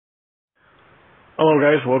Hello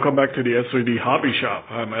guys, welcome back to the S3D Hobby Shop.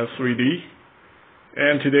 I'm S3D,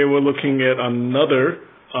 and today we're looking at another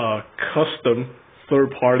custom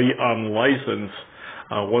third-party unlicensed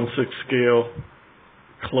 1/6 scale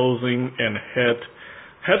clothing and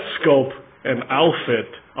head sculpt and outfit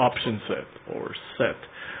option set or set.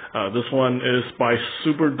 This one is by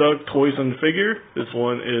Super Doug Toys and Figure. This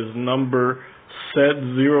one is number set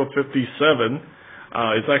 057.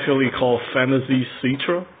 It's actually called Fantasy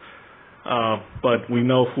Cetra. But we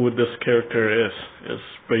know who this character is. It's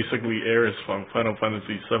basically Aeris from Final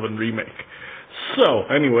Fantasy 7 Remake. So,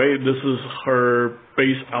 anyway, this is her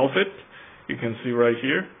base outfit. You can see right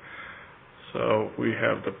here. So, we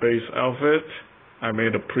have the base outfit. I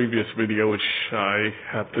made a previous video which I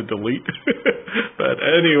had to delete. But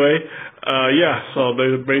anyway, yeah, so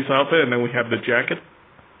the base outfit, and then we have the jacket.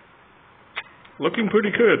 Looking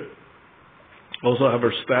pretty good. Also have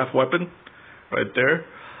her staff weapon right there.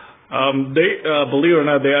 They believe it or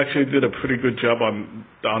not, they actually did a pretty good job on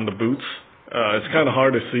the boots. It's kind of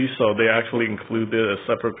hard to see, so they actually included a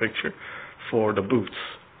separate picture for the boots.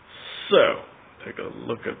 So, take a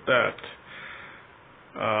look at that.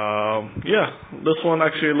 Yeah, this one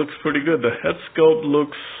actually looks pretty good. The head sculpt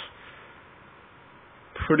looks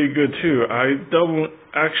pretty good too. I don't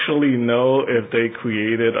actually know if they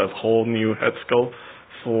created a whole new head sculpt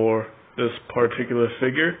for this particular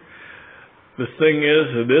figure. The thing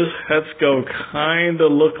is, this head sculpt kind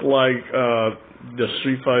of look like the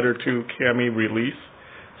Street Fighter 2 Cammy release.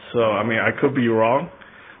 So, I mean, I could be wrong.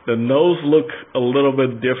 The nose look a little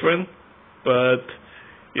bit different, but,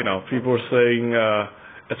 you know, people are saying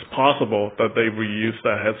it's possible that they reused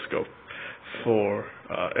that head sculpt for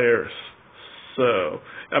Aeris. So,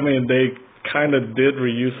 I mean, they kind of did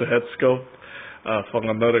reuse the head sculpt from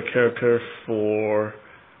another character for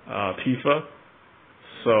Tifa.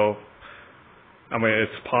 So, I mean,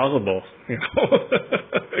 it's possible, you know,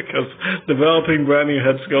 because developing brand new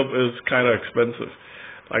head sculpt is kind of expensive.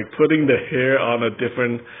 Like putting the hair on a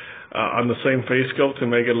different, on the same face sculpt to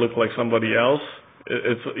make it look like somebody else,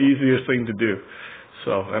 it's the easiest thing to do.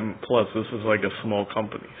 So, and plus this is like a small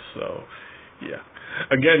company, so yeah.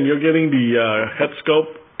 Again, you're getting the head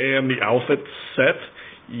sculpt and the outfit set.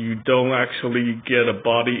 You don't actually get a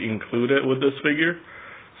body included with this figure.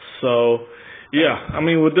 So, yeah, I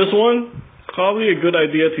mean, with this one, probably a good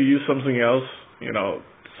idea to use something else, you know,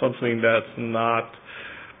 something that's not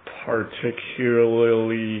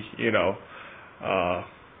particularly, you know,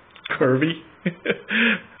 curvy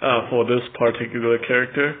for this particular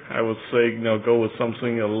character. I would say, you know, go with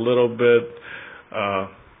something a little bit,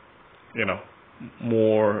 you know,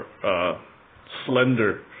 more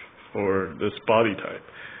slender for this body type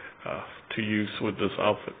to use with this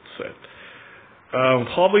outfit set.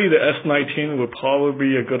 Probably the S19 would probably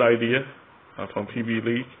be a good idea. From PB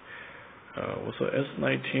League. What's the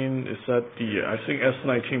S19? Is that the, I think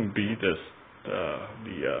S19B, this,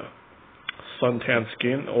 the suntan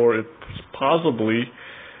skin, or it's possibly,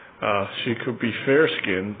 she could be fair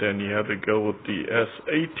skinned, then you have to go with the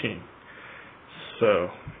S18.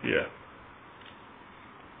 So, yeah.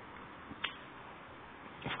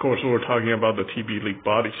 Of course, we're talking about the TB League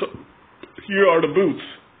body. So, here are the boots.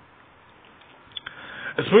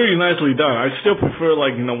 It's pretty nicely done. I still prefer,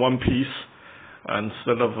 like, you know, one piece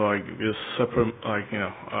instead of like this separate, like, you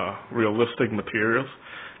know, realistic materials,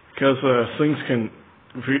 because things can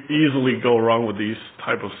easily go wrong with these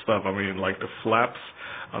type of stuff. I mean, like the flaps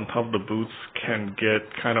on top of the boots can get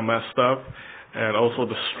kind of messed up, and also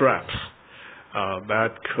the straps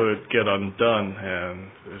that could get undone, and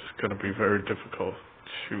it's going to be very difficult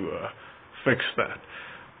to fix that.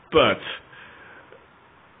 But,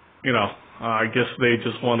 you know, I guess they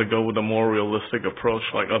just want to go with a more realistic approach,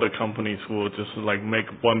 like other companies will just like make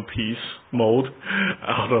one piece mold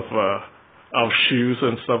out of shoes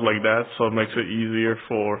and stuff like that, so it makes it easier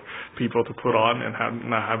for people to put on and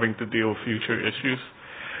not having to deal with future issues.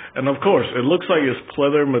 And of course, it looks like it's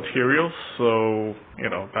pleather material, so, you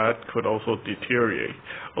know, that could also deteriorate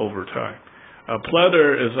over time.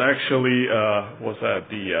 Pleather is actually, what's that,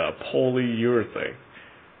 the polyurethane.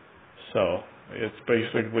 So, it's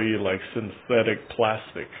basically like synthetic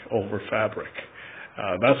plastic over fabric.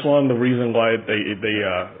 That's one of the reasons why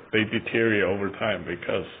they deteriorate over time,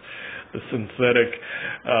 because the synthetic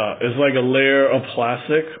is like a layer of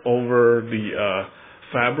plastic over the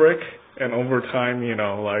fabric, and over time, you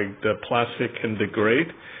know, like the plastic can degrade,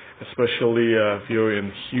 especially if you're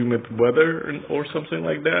in humid weather or something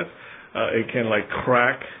like that. It can like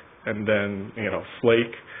crack and then, you know,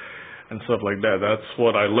 flake and stuff like that. That's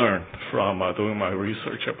what I learned from doing my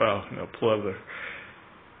research about, you know, pleather.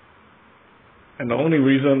 And the only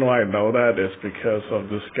reason why I know that is because of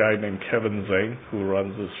this guy named Kevin Zane, who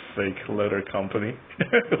runs this fake leather company,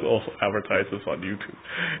 who also advertises on YouTube.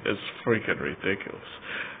 It's freaking ridiculous.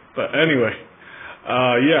 But anyway,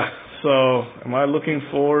 yeah, so am I looking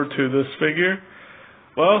forward to this figure?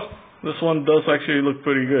 Well, this one does actually look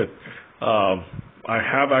pretty good. I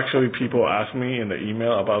have actually people ask me in the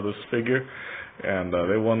email about this figure, and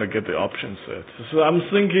they want to get the option set. So I'm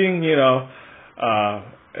thinking, you know,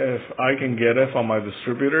 if I can get it from my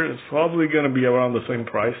distributor, it's probably going to be around the same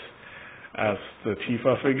price as the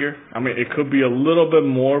Tifa figure. I mean, it could be a little bit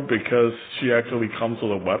more because she actually comes with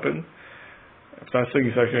a weapon. If that thing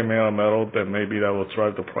is actually made out of metal, then maybe that will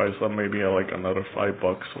drive the price up maybe at like another $5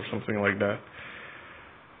 or something like that.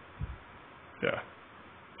 Yeah.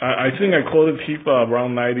 I think I quoted Tifa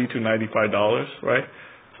around $90 to $95, right?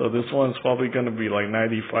 So this one's probably going to be like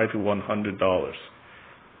 $95 to $100.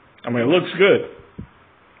 I mean, it looks good.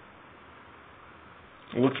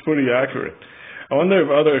 It looks pretty accurate. I wonder if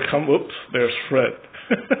other oops, there's Fred.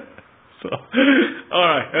 So,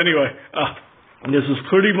 alright, anyway, this is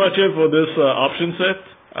pretty much it for this option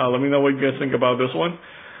set. Let me know what you guys think about this one.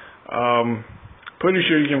 Pretty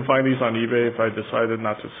sure you can find these on eBay if I decided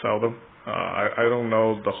not to sell them. I don't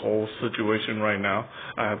know the whole situation right now.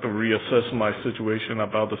 I have to reassess my situation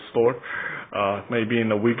about the store, maybe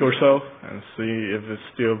in a week or so, and see if it's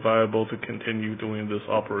still viable to continue doing this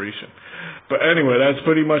operation. But anyway, that's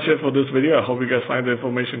pretty much it for this video. I hope you guys find the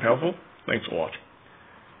information helpful. Thanks for watching.